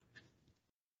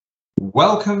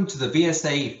Welcome to the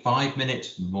VSA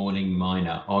 5-Minute Morning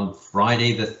Miner on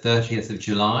Friday the 30th of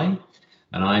July.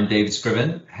 And I'm David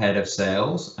Scriven, Head of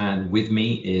Sales, and with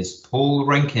me is Paul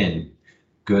Rankin.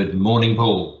 Good morning,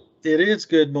 Paul. It is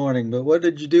good morning, but what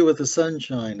did you do with the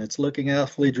sunshine? It's looking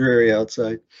awfully dreary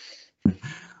outside.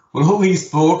 Well, all these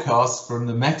forecasts from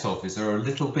the Met Office are a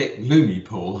little bit gloomy,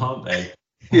 Paul, aren't they?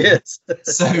 Yes.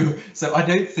 So I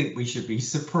don't think we should be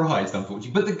surprised,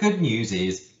 unfortunately. But the good news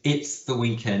is it's the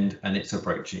weekend and it's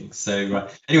approaching. So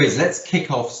anyways, let's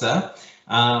kick off, sir.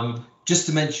 Just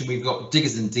to mention, we've got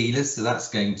Diggers and Dealers, so that's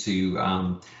going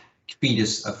to feed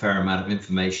us a fair amount of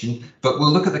information. But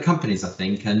we'll look at the companies, I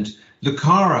think, and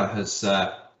Lucara has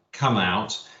come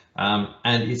out.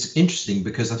 And it's interesting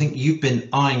because I think you've been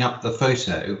eyeing up the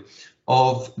photo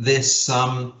of this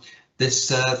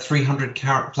 300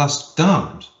 carat plus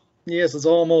diamond. Yes, it's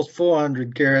almost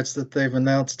 400 carats that they've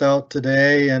announced out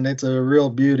today, and it's a real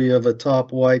beauty of a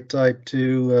top white type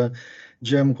 2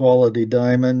 gem quality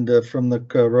diamond from the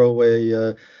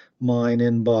Karowe mine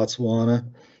in Botswana.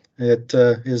 It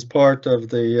is part of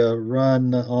the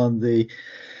run on the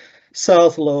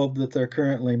South Lobe that they're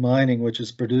currently mining, which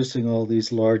is producing all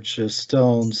these large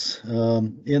stones.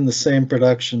 In the same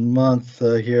production month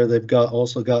here, they've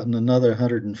also gotten another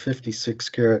 156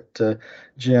 carat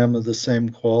gem of the same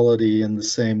quality and the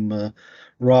same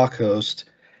rock host.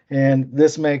 And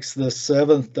this makes the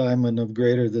 7th diamond of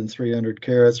greater than 300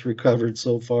 carats recovered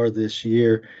so far this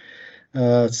year.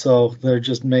 So they're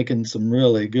just making some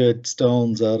really good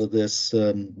stones out of this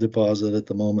deposit at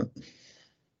the moment.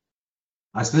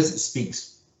 I suppose it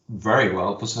speaks very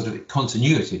well for sort of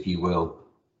continuity, if you will.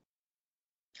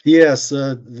 Yes,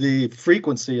 the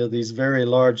frequency of these very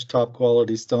large top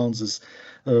quality stones is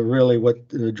really what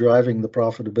driving the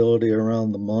profitability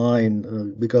around the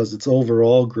mine because its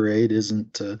overall grade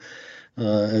isn't,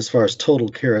 as far as total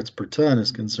carats per ton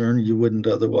is concerned, you wouldn't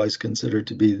otherwise consider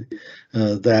to be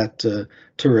that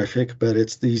terrific, but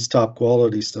it's these top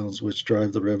quality stones which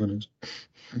drive the revenues.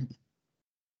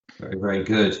 Very, very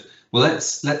good. Well,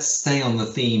 let's stay on the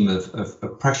theme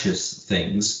of precious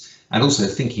things, and also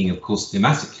thinking, of course,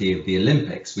 thematically of the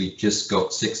Olympics. We've just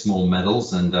got 6 more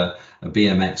medals and a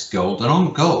BMX gold. And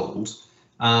on gold,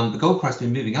 the gold price has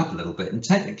been moving up a little bit, and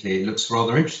technically it looks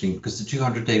rather interesting because the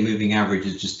 200-day moving average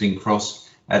has just been crossed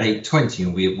at 820,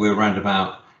 and we're around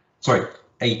about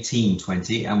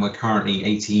 1820, and we're currently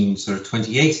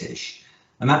 1828-ish.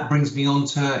 And that brings me on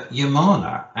to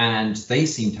Yamana, and they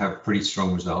seem to have pretty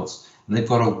strong results, and they've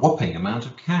got a whopping amount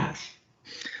of cash.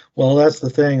 Well, that's the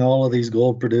thing. All of these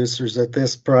gold producers at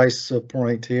this price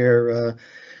point here,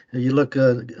 you look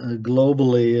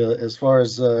globally, as far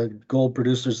as gold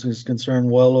producers is concerned,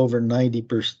 well over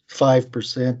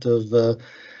 95% of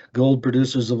gold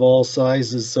producers of all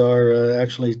sizes are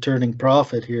actually turning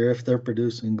profit here if they're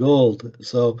producing gold.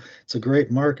 So it's a great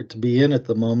market to be in at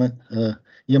the moment.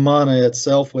 Yamana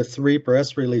itself with 3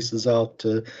 press releases out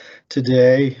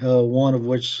today, one of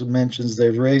which mentions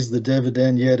they've raised the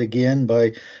dividend yet again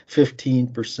by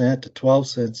 15% to 12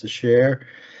 cents a share.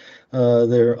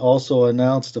 They're also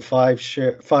announced a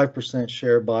 5%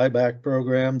 share buyback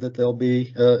program that they'll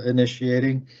be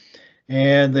initiating.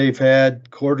 And they've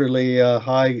had quarterly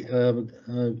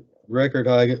record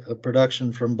high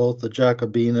production from both the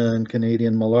Jacobina and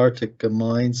Canadian Malartic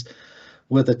mines,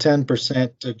 with a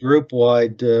 10%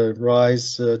 group-wide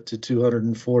rise to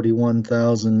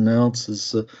 241,000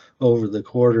 ounces over the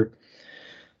quarter.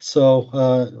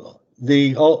 So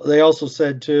they also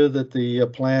said too that the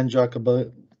planned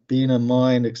Jacobina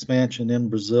mine expansion in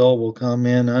Brazil will come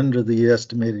in under the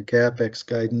estimated capex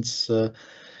guidance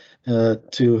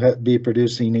to be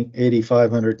producing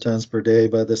 8,500 tons per day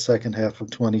by the second half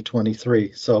of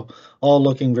 2023. So all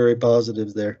looking very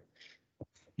positive there.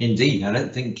 Indeed, I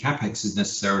don't think capex is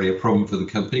necessarily a problem for the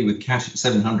company with cash at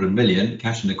 700 million,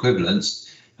 cash and equivalents,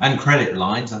 and credit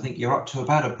lines. I think you're up to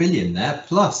about $1 billion there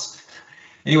plus.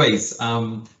 Anyways,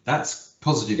 that's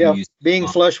positive news. Being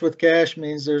flush with cash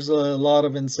means there's a lot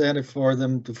of incentive for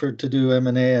them to do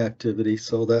M&A activity,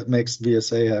 so that makes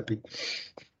VSA happy.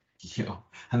 Yeah,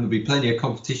 and there'll be plenty of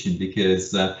competition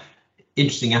because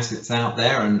interesting assets out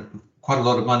there and quite a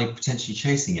lot of money potentially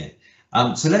chasing it.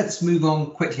 So let's move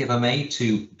on quickly, if I may,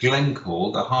 to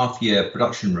Glencore, the half-year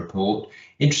production report.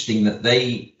 Interesting that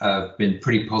they have been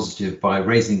pretty positive by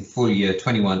raising full year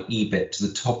 21 EBIT to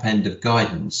the top end of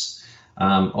guidance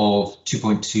of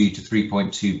 2.2 to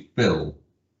 3.2 bill.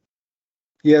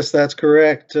 Yes, that's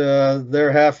correct.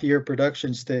 Their half-year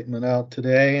production statement out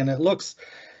today, and it looks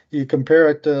you compare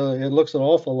it, it looks an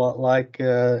awful lot like,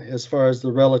 as far as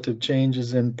the relative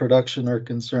changes in production are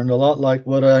concerned, a lot like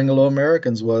what Anglo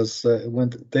Americans was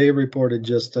when they reported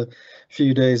just a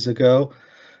few days ago.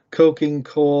 Coking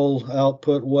coal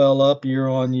output well up year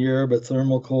on year, but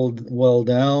thermal coal well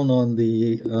down on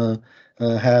the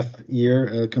half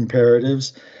year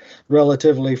comparatives.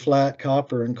 Relatively flat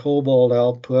copper and cobalt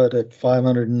output at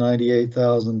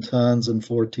 598,000 tons and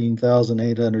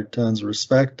 14,800 tons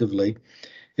respectively.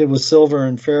 It was silver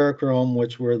and ferrochrome,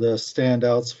 which were the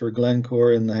standouts for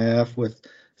Glencore in the half, with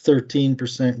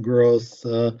 13% growth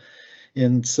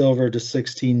in silver to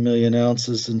 16 million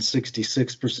ounces and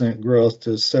 66% growth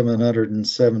to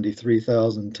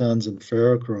 773,000 tons in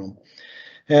ferrochrome.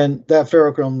 And that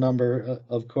ferrochrome number,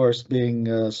 of course,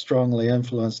 being strongly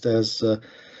influenced as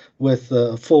with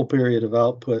a full period of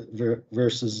output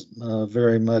versus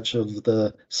very much of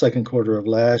the second quarter of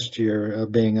last year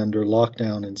being under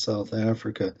lockdown in South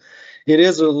Africa. It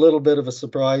is a little bit of a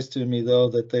surprise to me, though,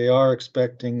 that they are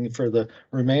expecting for the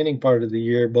remaining part of the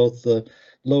year both the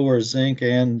lower zinc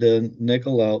and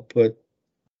nickel output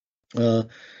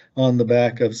on the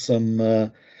back of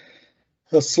some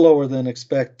a slower than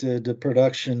expected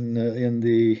production in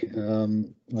the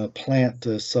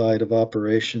plant side of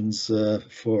operations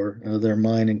for their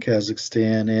mine in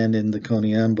Kazakhstan and in the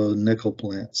Koniambo nickel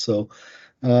plant. So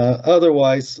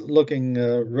otherwise looking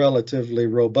relatively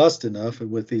robust enough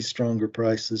with these stronger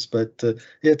prices, but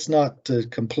it's not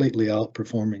completely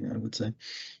outperforming, I would say.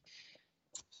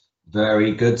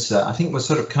 Very good, sir. I think we're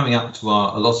sort of coming up to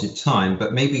our allotted time,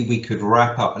 but maybe we could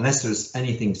wrap up, unless there's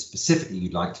anything specifically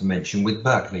you'd like to mention, with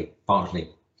Berkeley. Barclay.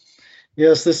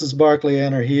 Yes, this is Barclay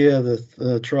Energía,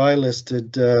 the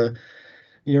tri-listed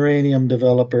uranium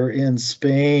developer in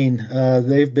Spain.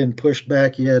 They've been pushed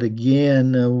back yet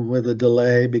again with a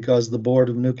delay because the Board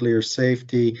of Nuclear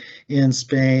Safety in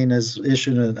Spain has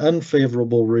issued an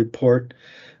unfavorable report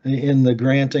in the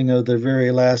granting of their very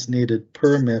last needed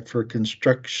permit for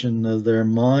construction of their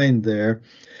mine there.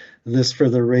 This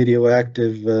for the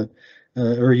radioactive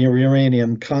or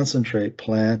uranium concentrate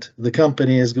plant. The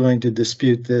company is going to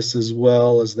dispute this as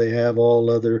well as they have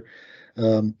all other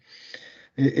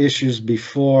issues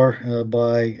before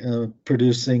by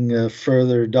producing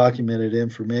further documented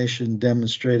information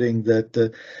demonstrating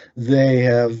that they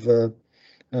have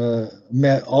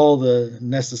met all the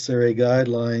necessary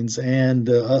guidelines, and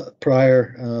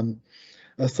prior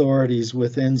authorities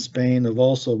within Spain have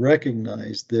also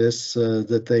recognized this,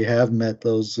 that they have met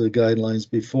those guidelines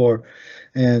before,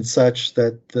 and such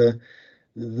that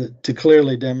to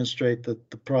clearly demonstrate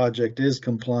that the project is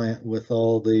compliant with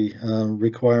all the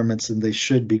requirements and they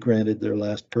should be granted their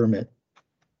last permit.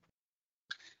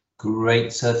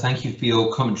 Great, sir. Thank you for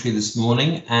your commentary this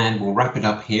morning, and we'll wrap it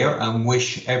up here and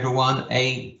wish everyone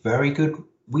a very good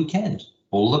weekend.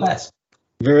 All the best.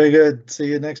 Very good. See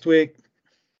you next week.